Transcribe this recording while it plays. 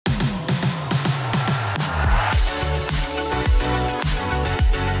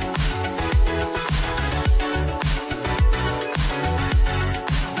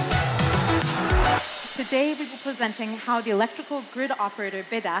presenting how the electrical grid operator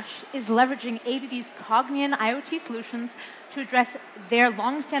BIDASH is leveraging ABB's Cognian IoT solutions to address their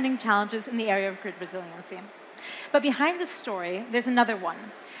long-standing challenges in the area of grid resiliency. But behind this story, there's another one,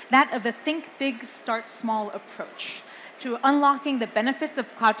 that of the think big, start small approach to unlocking the benefits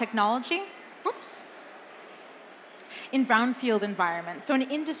of cloud technology, in brownfield environments, so in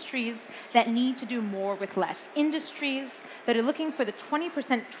industries that need to do more with less, industries that are looking for the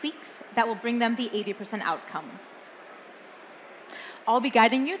 20% tweaks that will bring them the 80% outcomes. I'll be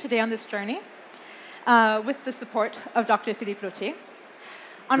guiding you today on this journey with the support of Dr. Philippe Lautier.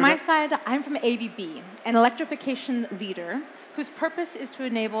 On my side, I'm from ABB, an electrification leader whose purpose is to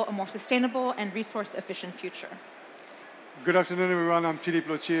enable a more sustainable and resource-efficient future. Good afternoon, everyone. I'm Philippe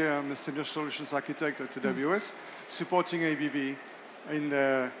Lautier. I'm a Senior Solutions Architect at AWS, supporting ABB in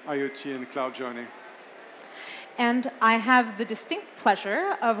the IoT and cloud journey. And I have the distinct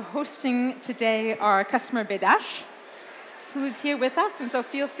pleasure of hosting today our customer BIDASH, who's here with us, and so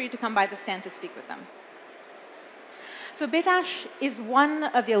feel free to come by the stand to speak with them. So BIDASH is one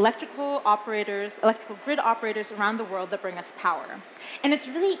of the electrical grid operators around the world that bring us power. And it's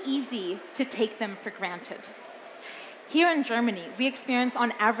really easy to take them for granted. Here in Germany, we experience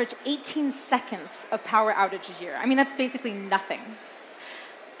on average 18 seconds of power outage a year. I mean, that's basically nothing.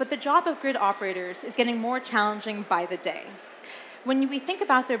 But the job of grid operators is getting more challenging by the day. When we think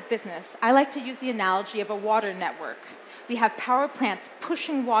about their business, I like to use the analogy of a water network. We have power plants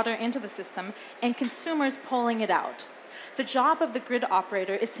pushing water into the system and consumers pulling it out. The job of the grid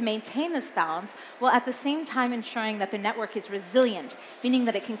operator is to maintain this balance while at the same time ensuring that the network is resilient, meaning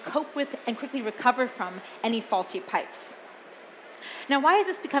that it can cope with and quickly recover from any faulty pipes. Now, why is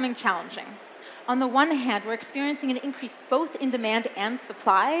this becoming challenging? On the one hand, we're experiencing an increase both in demand and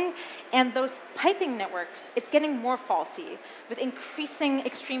supply, and those piping network, it's getting more faulty with increasing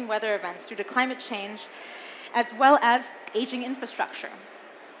extreme weather events due to climate change, as well as aging infrastructure.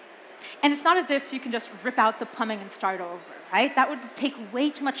 And it's not as if you can just rip out the plumbing and start over, right? That would take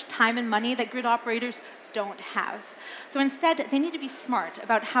way too much time and money that grid operators don't have. So instead, they need to be smart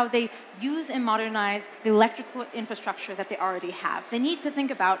about how they use and modernize the electrical infrastructure that they already have. They need to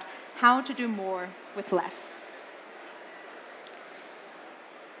think about how to do more with less.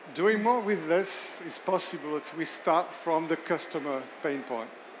 Doing more with less is possible if we start from the customer pain point.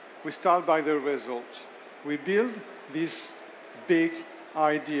 We start by the result. We build this big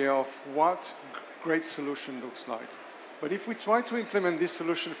idea of what great solution looks like. But if we try to implement this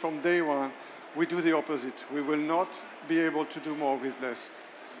solution from day one, we do the opposite. We will not be able to do more with less.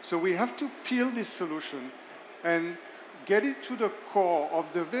 So we have to peel this solution and get it to the core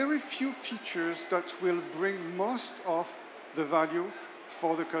of the very few features that will bring most of the value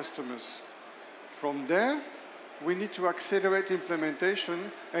for the customers. From there, we need to accelerate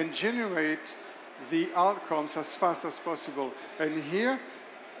implementation and generate the outcomes as fast as possible. And here,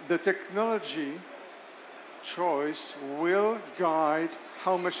 the technology choice will guide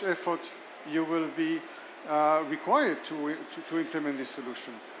how much effort you will be required to implement this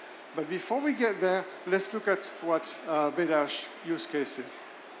solution. But before we get there, let's look at what BIDASH use case is.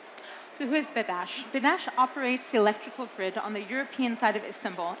 So who is BIDASH? BIDASH operates the electrical grid on the European side of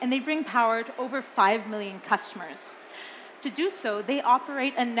Istanbul, and they bring power to over 5 million customers. To do so, they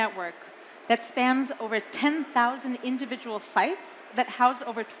operate a network that spans over 10,000 individual sites that house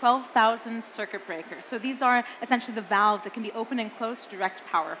over 12,000 circuit breakers. So these are essentially the valves that can be open and closed to direct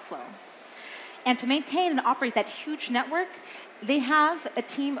power flow. And to maintain and operate that huge network, they have a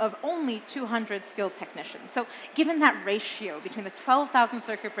team of only 200 skilled technicians. So given that ratio between the 12,000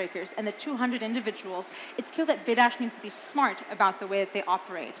 circuit breakers and the 200 individuals, it's clear that BIDASH needs to be smart about the way that they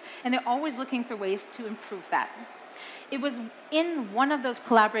operate. And they're always looking for ways to improve that. It was in one of those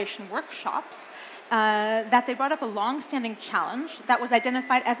collaboration workshops that they brought up a long-standing challenge that was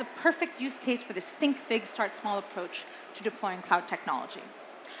identified as a perfect use case for this think big, start small approach to deploying cloud technology.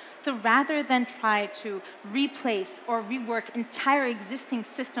 So rather than try to replace or rework entire existing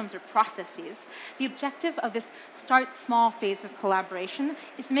systems or processes, the objective of this start small phase of collaboration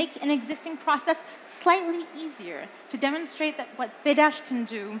is to make an existing process slightly easier to demonstrate that what BIDASH can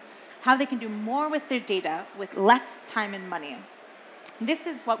do, how they can do more with their data with less time and money. This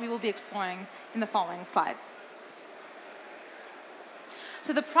is what we will be exploring in the following slides.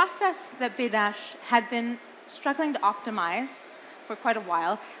 So the process that BIDASH had been struggling to optimize for quite a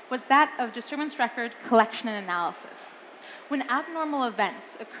while was that of disturbance record collection and analysis. When abnormal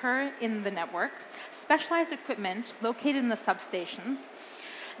events occur in the network, specialized equipment located in the substations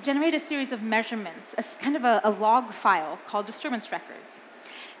generate a series of measurements, as kind of a log file called disturbance records.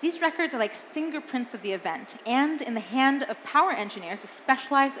 These records are like fingerprints of the event, and in the hand of power engineers with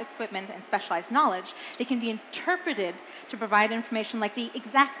specialized equipment and specialized knowledge, they can be interpreted to provide information like the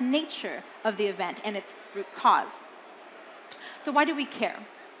exact nature of the event and its root cause. So why do we care?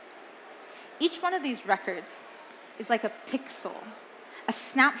 Each one of these records is like a pixel, a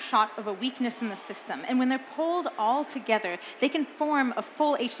snapshot of a weakness in the system. And when they're pulled all together, they can form a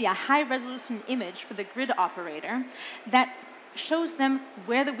full HD, a high-resolution image for the grid operator that shows them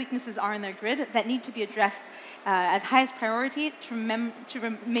where the weaknesses are in their grid that need to be addressed as highest priority to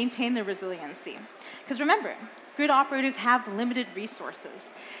maintain their resiliency. Because remember, grid operators have limited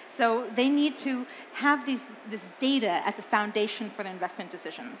resources, so they need to have this data as a foundation for their investment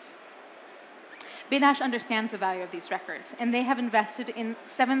decisions. BDASH understands the value of these records, and they have invested in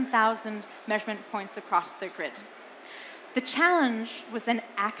 7,000 measurement points across their grid. The challenge was then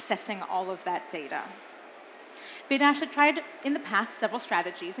accessing all of that data. BDASH had tried in the past several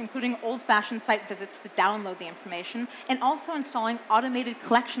strategies, including old-fashioned site visits to download the information, and also installing automated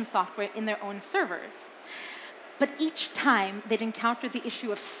collection software in their own servers. But each time, they'd encountered the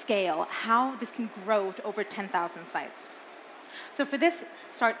issue of scale, how this can grow to over 10,000 sites. So for this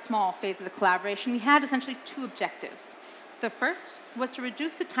start small phase of the collaboration, we had essentially two objectives. The first was to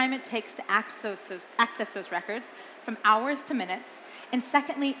reduce the time it takes to access those records from hours to minutes, and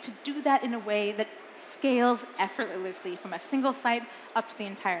secondly, to do that in a way that scales effortlessly from a single site up to the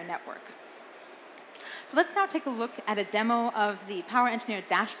entire network. So let's now take a look at a demo of the Power Engineer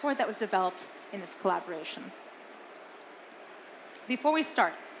dashboard that was developed in this collaboration. Before we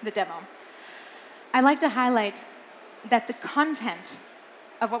start the demo, I'd like to highlight that the content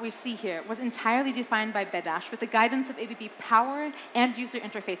of what we see here was entirely defined by BDASH with the guidance of ABB power and user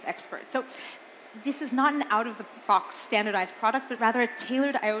interface experts. So this is not an out-of-the-box standardized product, but rather a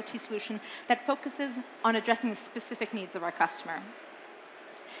tailored IoT solution that focuses on addressing the specific needs of our customer.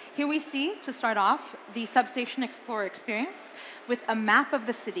 Here we see, to start off, the Substation Explorer experience with a map of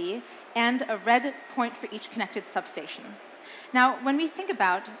the city and a red point for each connected substation. Now, when we think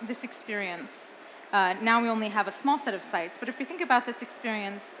about this experience, now we only have a small set of sites, but if we think about this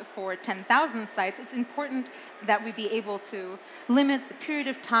experience for 10,000 sites, it's important that we be able to limit the period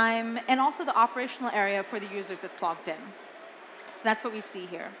of time and also the operational area for the users that's logged in. So that's what we see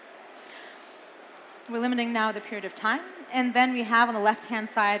here. We're limiting now the period of time, and then we have on the left-hand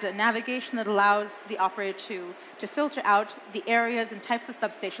side a navigation that allows the operator to filter out the areas and types of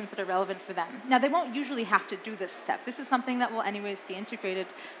substations that are relevant for them. Now, they won't usually have to do this step. This is something that will anyways be integrated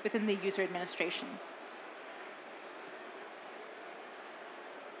within the user administration.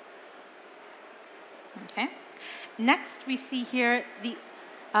 Okay. Next, we see here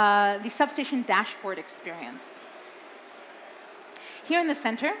the substation dashboard experience. Here in the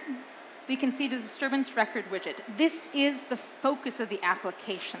center, we can see the disturbance record widget. This is the focus of the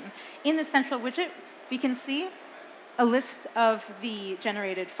application. In the central widget, we can see a list of the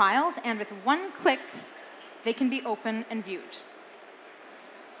generated files, and with one click, they can be opened and viewed.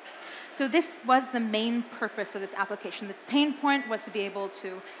 So this was the main purpose of this application. The pain point was to be able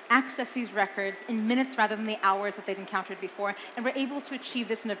to access these records in minutes rather than the hours that they'd encountered before, and we're able to achieve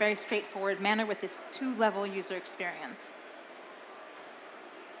this in a very straightforward manner with this two-level user experience.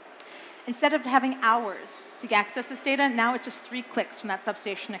 Instead of having hours to access this data, now it's just 3 clicks from that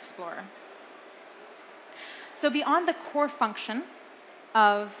Substation Explorer. So beyond the core function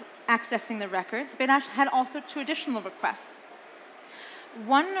of accessing the records, BDASH had also 2 additional requests.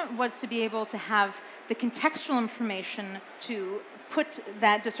 One was to be able to have the contextual information to put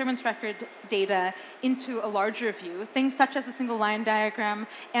that disturbance record data into a larger view, things such as a single line diagram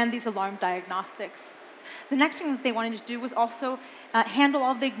and these alarm diagnostics. The next thing that they wanted to do was also handle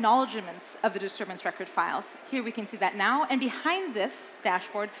all the acknowledgements of the disturbance record files. Here we can see that now. And behind this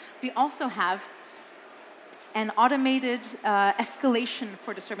dashboard, we also have an automated escalation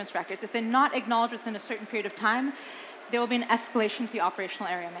for disturbance records. If they're not acknowledged within a certain period of time, there will be an escalation to the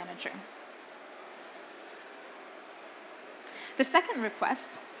operational area manager. The second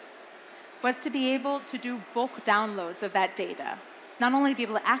request was to be able to do bulk downloads of that data. Not only be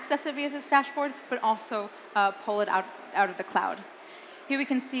able to access it via this dashboard, but also pull it out of the cloud. Here we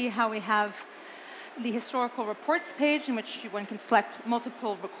can see how we have the historical reports page in which one can select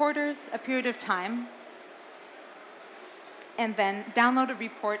multiple recorders, a period of time, and then download a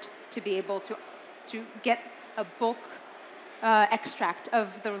report to be able to get a bulk extract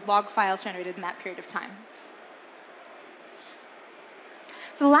of the log files generated in that period of time.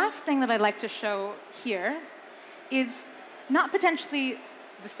 So the last thing that I'd like to show here is not potentially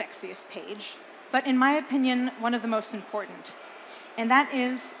the sexiest page, but in my opinion, one of the most important. and that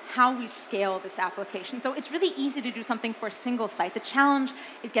is how we scale this application. So it's really easy to do something for a single site. The challenge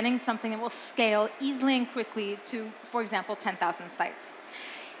is getting something that will scale easily and quickly to, for example, 10,000 sites.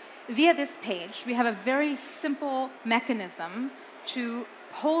 Via this page, we have a very simple mechanism to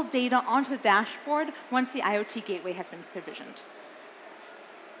pull data onto the dashboard once the IoT gateway has been provisioned.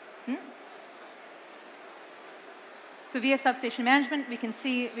 So via substation management, we can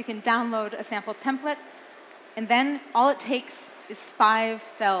download a sample template, and then all it takes is 5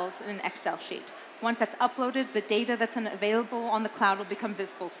 cells in an Excel sheet. Once that's uploaded, the data that's available on the cloud will become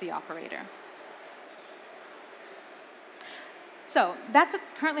visible to the operator. So that's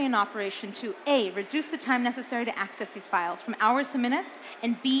what's currently in operation to A, reduce the time necessary to access these files from hours to minutes,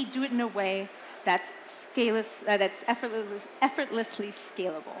 and B, do it in a way that's effortlessly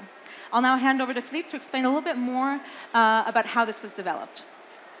scalable. I'll now hand over to Philippe to explain a little bit more about how this was developed.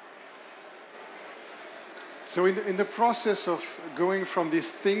 So in the process of going from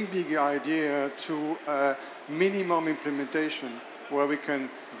this think big idea to a minimum implementation where we can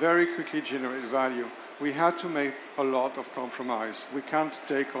very quickly generate value, we had to make a lot of compromise. We can't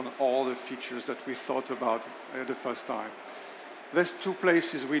take on all the features that we thought about the first time. There's 2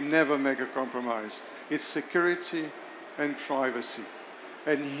 places we never make a compromise. It's security and privacy.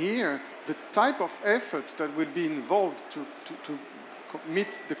 And here, the type of effort that will be involved to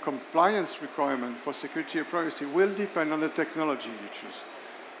meet the compliance requirement for security and privacy will depend on the technology you choose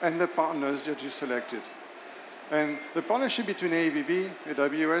and the partners that you selected. And the partnership between ABB,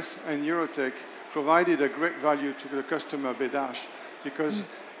 AWS, and Eurotech provided a great value to the customer BEDASH because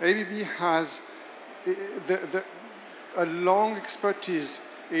ABB has a long expertise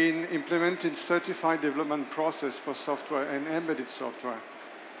in implementing certified development process for software and embedded software.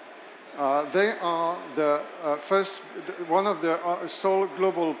 They are the one of the sole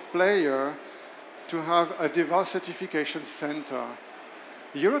global player to have a device certification center.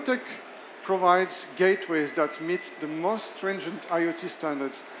 Eurotech provides gateways that meet the most stringent IoT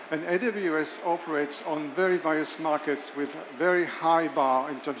standards, and AWS operates on very various markets with very high bar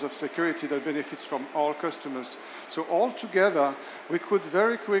in terms of security that benefits from all customers. So all together, we could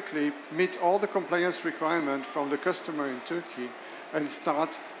very quickly meet all the compliance requirements from the customer in Turkey and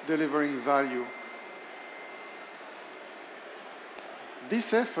start delivering value.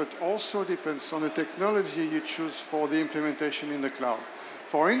 This effort also depends on the technology you choose for the implementation in the cloud.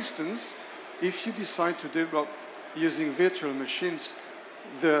 For instance, if you decide to develop using virtual machines,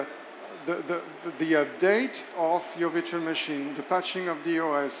 the update of your virtual machine, the patching of the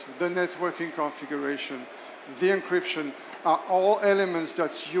OS, the networking configuration, the encryption are all elements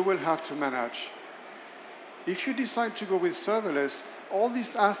that you will have to manage. If you decide to go with serverless, all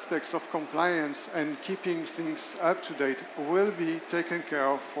these aspects of compliance and keeping things up to date will be taken care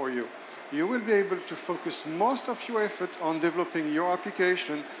of for you. You will be able to focus most of your effort on developing your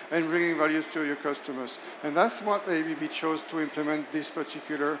application and bringing value to your customers. And that's what ABB chose to implement this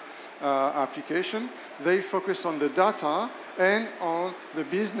particular application. They focus on the data and on the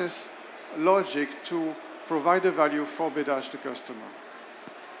business logic to provide the value for BEDASH, the customer.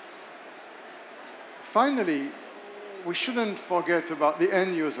 Finally, we shouldn't forget about the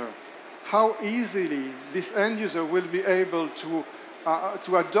end user. How easily this end user will be able to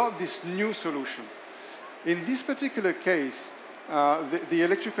adopt this new solution. In this particular case, the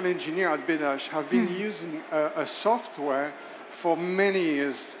electrical engineer at BEDASH have been using a software for many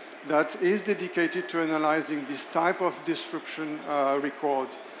years that is dedicated to analyzing this type of disruption record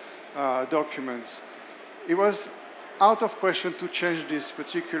documents. It was out of question to change this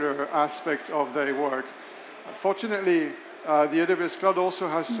particular aspect of their work. Fortunately, the AWS Cloud also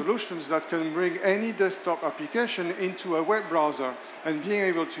has solutions that can bring any desktop application into a web browser and being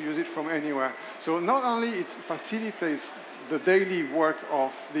able to use it from anywhere. So not only it facilitates the daily work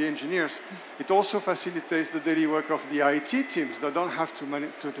of the engineers, it also facilitates the daily work of the IT teams that don't have to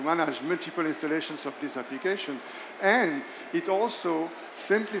manage multiple installations of this application. And it also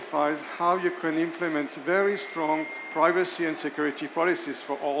simplifies how you can implement very strong privacy and security policies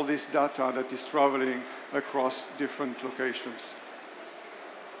for all this data that is traveling across different locations.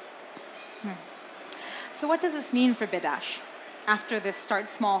 So what does this mean for BEDASH after this start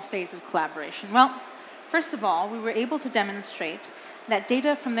small phase of collaboration? Well, first of all, we were able to demonstrate that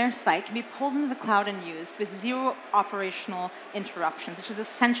data from their site can be pulled into the cloud and used with 0 operational interruptions, which is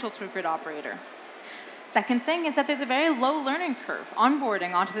essential to a grid operator. Second thing is that there's a very low learning curve.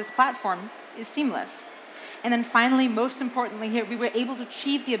 Onboarding onto this platform is seamless. And then finally, most importantly here, we were able to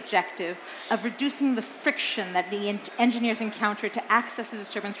achieve the objective of reducing the friction that the engineers encounter to access the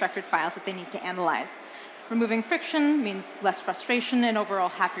disturbance record files that they need to analyze. Removing friction means less frustration and overall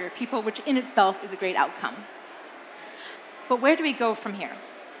happier people, which in itself is a great outcome. But where do we go from here?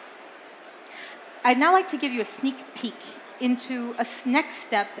 I'd now like to give you a sneak peek into a next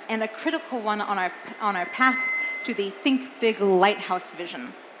step and a critical one on our path to the Think Big Lighthouse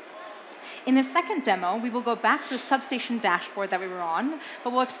vision. In the second demo, we will go back to the substation dashboard that we were on,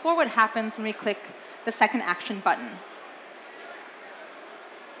 but we'll explore what happens when we click the second action button.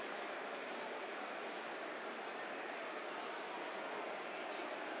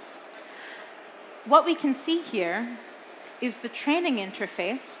 What we can see here is the training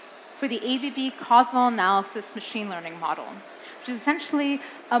interface for the ABB causal analysis machine learning model, which is essentially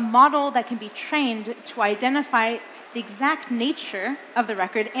a model that can be trained to identify the exact nature of the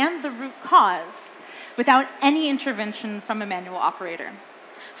record and the root cause without any intervention from a manual operator.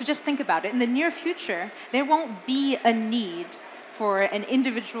 So just think about it. In the near future, there won't be a need for an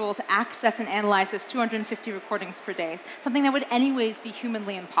individual to access and analyze those 250 recordings per day, something that would anyways be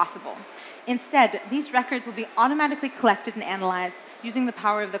humanly impossible. Instead, these records will be automatically collected and analyzed using the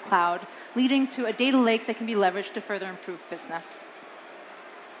power of the cloud, leading to a data lake that can be leveraged to further improve business.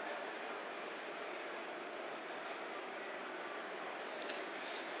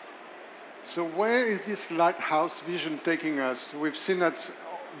 So where is this lighthouse vision taking us? We've seen that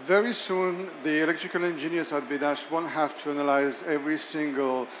very soon the electrical engineers at BDASH won't have to analyze every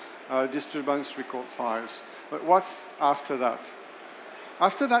single disturbance record files. But what's after that?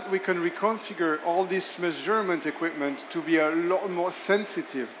 After that, we can reconfigure all this measurement equipment to be a lot more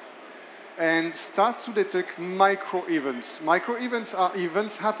sensitive and start to detect micro-events. Micro-events are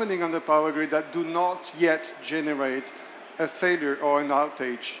events happening on the power grid that do not yet generate a failure or an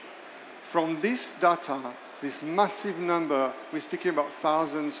outage. From this data, this massive number, we're speaking about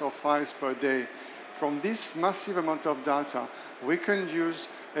thousands of files per day. From this massive amount of data, we can use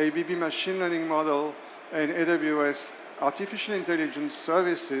ABB machine learning model and AWS artificial intelligence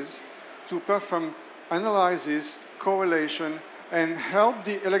services to perform analysis, correlation, and help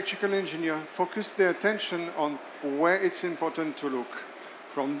the electrical engineer focus their attention on where it's important to look.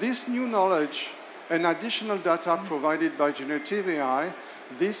 From this new knowledge and additional data provided by generative AI,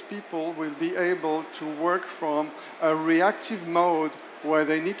 these people will be able to work from a reactive mode where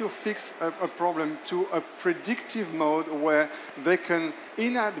they need to fix a problem to a predictive mode where they can,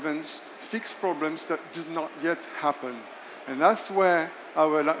 in advance, fix problems that do not yet happen. And that's where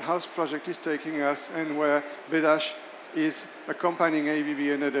our Lighthouse project is taking us and where BDASH is accompanying ABB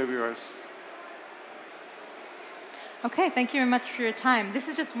and AWS. Okay, thank you very much for your time. This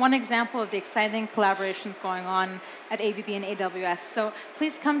is just one example of the exciting collaborations going on at ABB and AWS. So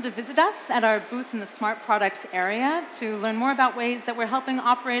please come to visit us at our booth in the Smart Products area to learn more about ways that we're helping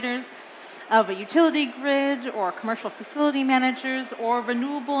operators of a utility grid or commercial facility managers or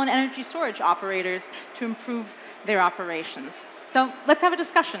renewable and energy storage operators to improve their operations. So let's have a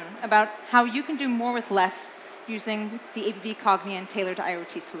discussion about how you can do more with less using the ABB Cognian tailored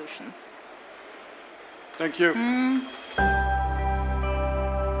IoT solutions. Thank you.